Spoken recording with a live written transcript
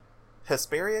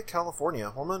Hesperia, California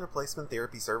Hormone Replacement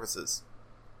Therapy Services.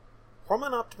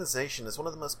 Hormone optimization is one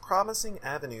of the most promising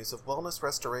avenues of wellness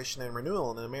restoration and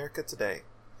renewal in America today.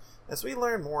 As we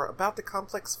learn more about the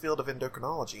complex field of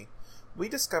endocrinology, we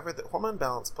discovered that hormone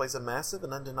balance plays a massive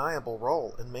and undeniable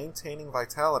role in maintaining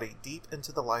vitality deep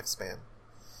into the lifespan.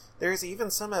 There is even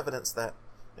some evidence that,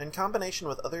 in combination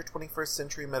with other 21st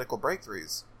century medical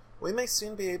breakthroughs, we may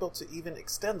soon be able to even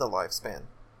extend the lifespan.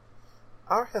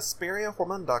 Our Hesperia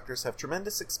hormone doctors have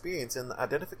tremendous experience in the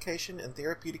identification and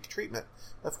therapeutic treatment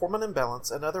of hormone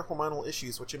imbalance and other hormonal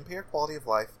issues which impair quality of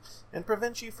life and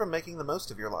prevent you from making the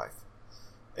most of your life.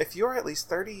 If you are at least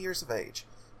 30 years of age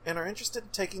and are interested in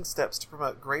taking steps to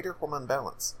promote greater hormone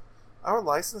balance, our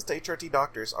licensed HRT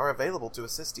doctors are available to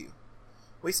assist you.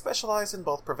 We specialize in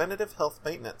both preventative health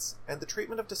maintenance and the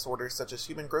treatment of disorders such as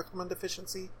human growth hormone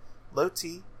deficiency, low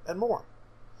T, and more.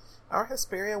 Our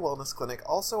Hesperia Wellness Clinic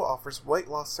also offers weight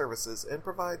loss services and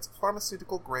provides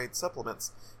pharmaceutical-grade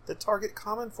supplements that target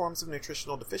common forms of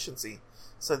nutritional deficiency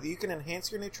so that you can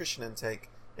enhance your nutrition intake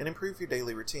and improve your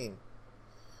daily routine.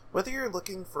 Whether you're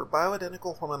looking for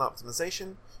bioidentical hormone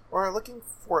optimization or are looking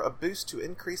for a boost to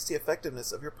increase the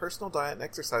effectiveness of your personal diet and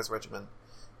exercise regimen,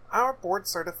 our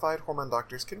board-certified hormone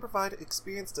doctors can provide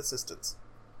experienced assistance.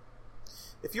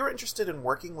 If you're interested in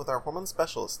working with our hormone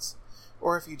specialists,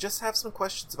 or if you just have some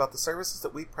questions about the services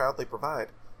that we proudly provide,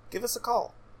 give us a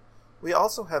call. We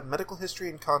also have medical history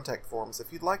and contact forms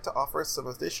if you'd like to offer us some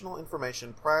additional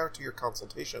information prior to your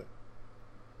consultation.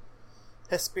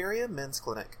 Hesperia Men's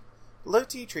Clinic. Low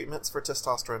T treatments for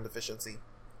testosterone deficiency.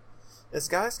 As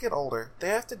guys get older, they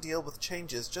have to deal with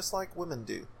changes just like women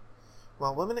do.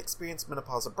 While women experience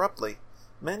menopause abruptly,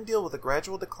 men deal with a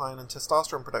gradual decline in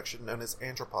testosterone production known as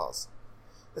andropause.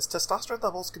 As testosterone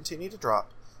levels continue to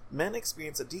drop, men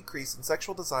experience a decrease in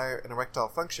sexual desire and erectile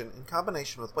function in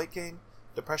combination with weight gain,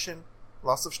 depression,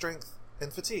 loss of strength,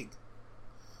 and fatigue.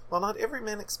 While not every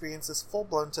man experiences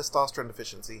full-blown testosterone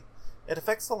deficiency, it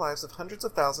affects the lives of hundreds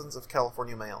of thousands of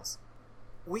California males.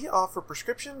 We offer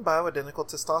prescription bioidentical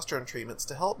testosterone treatments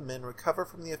to help men recover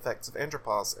from the effects of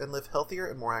andropause and live healthier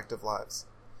and more active lives.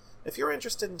 If you're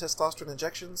interested in testosterone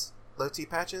injections, low T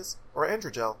patches, or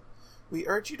androgel, we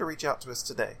urge you to reach out to us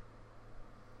today.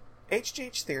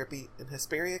 HGH therapy in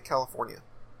Hesperia, California.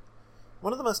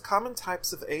 One of the most common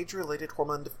types of age-related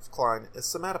hormone decline is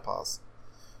somatopause.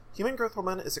 Human growth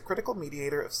hormone is a critical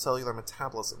mediator of cellular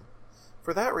metabolism.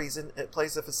 For that reason, it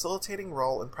plays a facilitating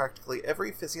role in practically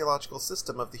every physiological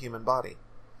system of the human body.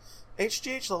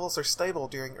 HGH levels are stable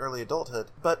during early adulthood,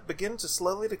 but begin to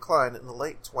slowly decline in the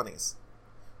late 20s.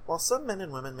 While some men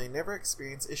and women may never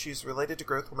experience issues related to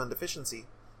growth hormone deficiency,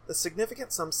 a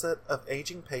significant subset of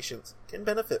aging patients can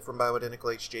benefit from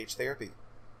bioidentical HGH therapy.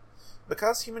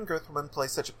 Because human growth hormone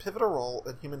plays such a pivotal role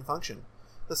in human function,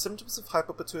 the symptoms of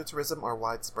hypopituitarism are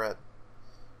widespread.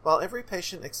 While every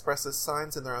patient expresses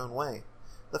signs in their own way,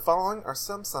 the following are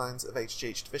some signs of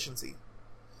HGH deficiency: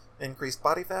 increased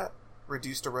body fat,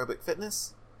 reduced aerobic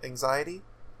fitness, anxiety,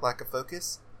 lack of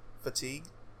focus, fatigue,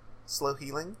 slow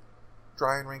healing,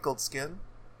 dry and wrinkled skin,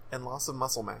 and loss of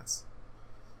muscle mass.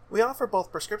 We offer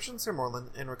both prescription Hormone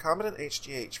and recombinant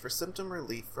HGH for symptom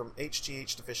relief from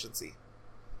HGH deficiency.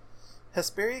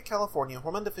 Hesperia, California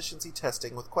hormone deficiency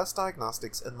testing with Quest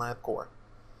Diagnostics and LabCorp.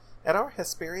 At our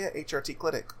Hesperia HRT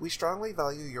clinic, we strongly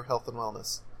value your health and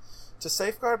wellness. To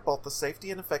safeguard both the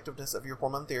safety and effectiveness of your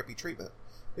hormone therapy treatment,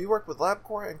 we work with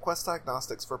LabCorp and Quest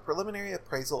Diagnostics for preliminary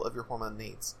appraisal of your hormone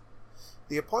needs.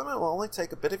 The appointment will only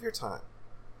take a bit of your time.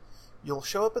 You'll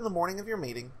show up in the morning of your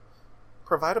meeting,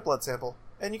 provide a blood sample,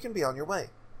 and you can be on your way.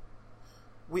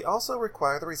 We also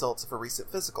require the results of a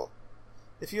recent physical.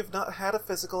 If you have not had a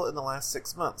physical in the last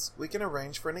 6 months, we can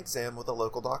arrange for an exam with a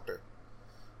local doctor.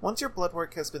 Once your blood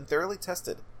work has been thoroughly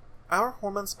tested, our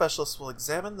hormone specialists will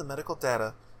examine the medical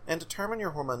data and determine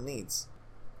your hormone needs.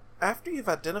 After you've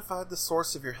identified the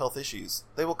source of your health issues,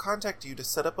 they will contact you to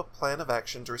set up a plan of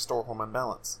action to restore hormone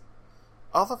balance.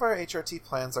 All of our HRT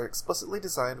plans are explicitly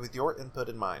designed with your input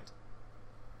in mind.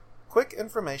 Quick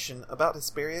information about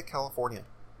Hesperia, California.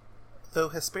 Though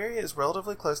Hesperia is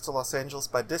relatively close to Los Angeles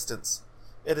by distance,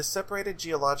 it is separated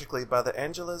geologically by the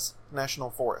Angeles National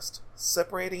Forest,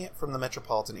 separating it from the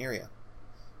metropolitan area.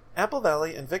 Apple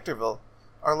Valley and Victorville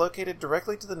are located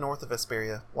directly to the north of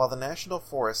Hesperia, while the National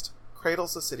Forest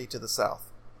cradles the city to the south.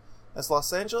 As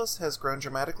Los Angeles has grown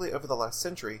dramatically over the last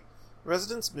century,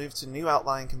 residents moved to new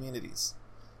outlying communities.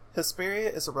 Hesperia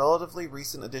is a relatively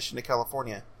recent addition to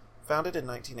California, founded in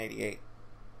 1988.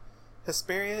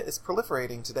 Hesperia is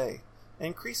proliferating today,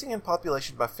 increasing in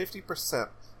population by 50%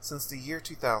 since the year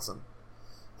 2000.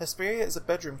 Hesperia is a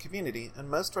bedroom community, and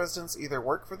most residents either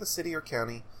work for the city or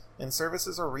county, in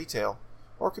services or retail,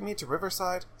 or commute to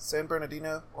Riverside, San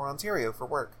Bernardino, or Ontario for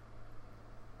work.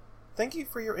 Thank you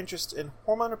for your interest in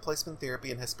hormone replacement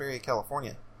therapy in Hesperia,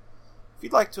 California. If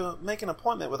you'd like to make an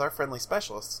appointment with our friendly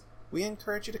specialists, we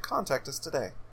encourage you to contact us today.